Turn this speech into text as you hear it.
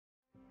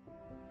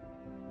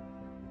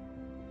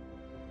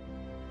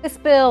This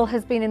bill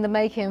has been in the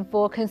making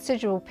for a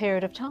considerable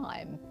period of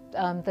time.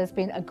 There's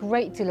been a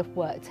great deal of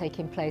work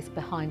taking place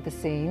behind the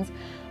scenes,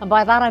 and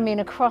by that I mean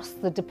across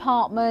the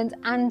department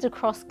and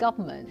across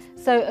government.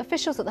 So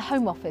officials at the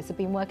Home Office have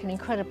been working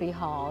incredibly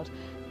hard,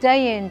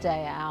 day in,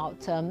 day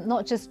out,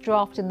 not just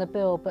drafting the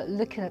bill, but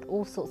looking at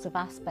all sorts of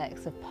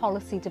aspects of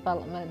policy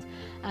development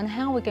and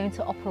how we're going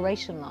to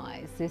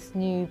operationalise this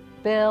new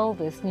bill,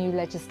 this new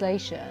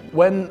legislation.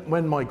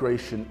 When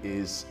migration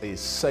is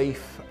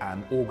safe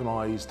and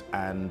organised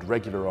and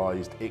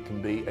regularised, it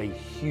can be a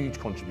huge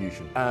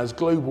contribution. As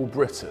global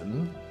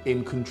Britain,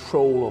 in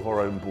control of our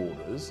own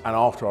borders, and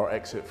after our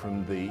exit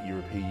from the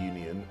European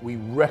Union, we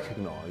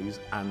recognise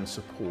and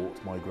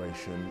support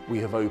migration. We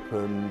have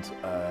opened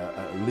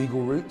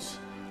legal routes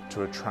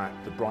to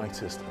attract the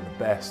brightest and the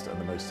best and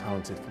the most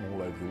talented from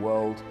all over the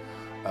world.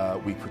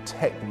 We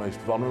protect the most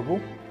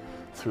vulnerable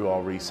through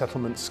our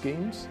resettlement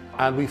schemes,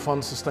 and we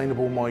fund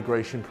sustainable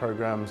migration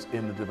programs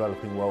in the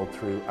developing world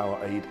through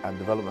our aid and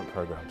development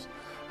programs.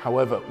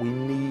 However, we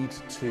need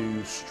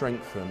to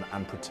strengthen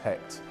and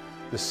protect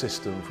the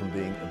system from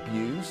being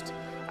abused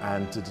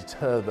and to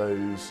deter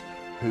those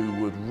who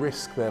would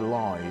risk their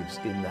lives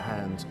in the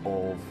hands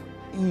of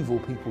evil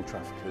people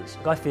traffickers.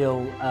 I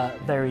feel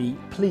very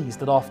pleased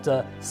that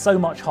after so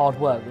much hard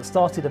work that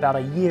started about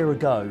a year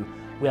ago,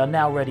 we are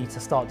now ready to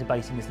start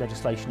debating this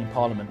legislation in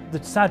Parliament.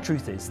 The sad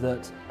truth is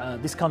that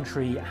this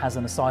country has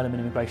an asylum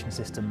and immigration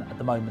system at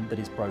the moment that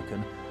is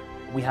broken.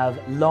 We have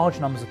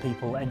large numbers of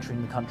people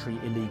entering the country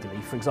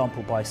illegally, for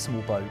example by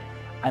small boat,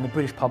 and the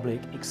British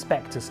public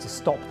expect us to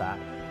stop that.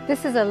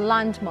 This is a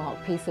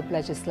landmark piece of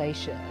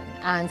legislation,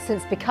 and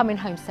since becoming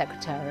Home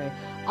Secretary,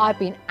 I've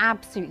been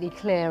absolutely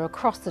clear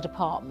across the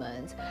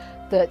department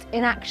that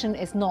inaction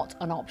is not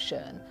an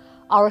option.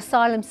 Our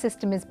asylum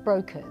system is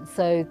broken,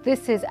 so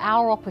this is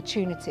our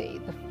opportunity,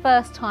 the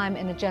first time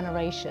in a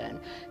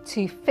generation,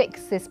 to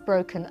fix this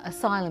broken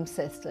asylum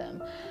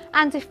system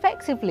and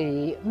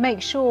effectively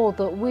make sure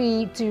that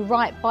we do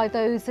right by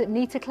those that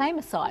need to claim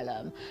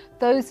asylum,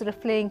 those that are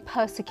fleeing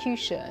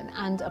persecution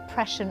and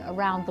oppression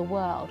around the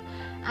world,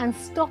 and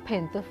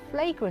stopping the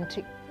flagrant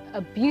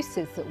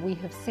abuses that we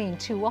have seen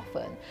too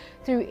often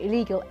through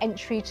illegal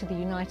entry to the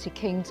United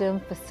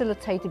Kingdom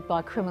facilitated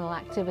by criminal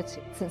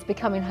activity. Since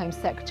becoming Home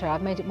Secretary,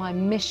 I've made it my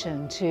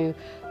mission to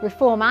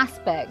reform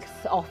aspects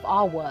of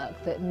our work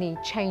that need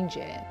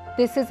changing.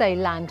 This is a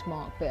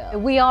landmark bill.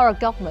 We are a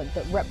government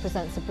that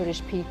represents the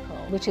British people,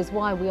 which is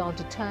why we are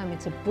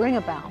determined to bring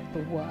about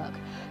the work,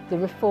 the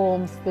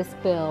reforms, this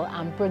bill,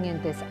 and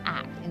bringing this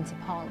act into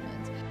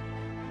Parliament.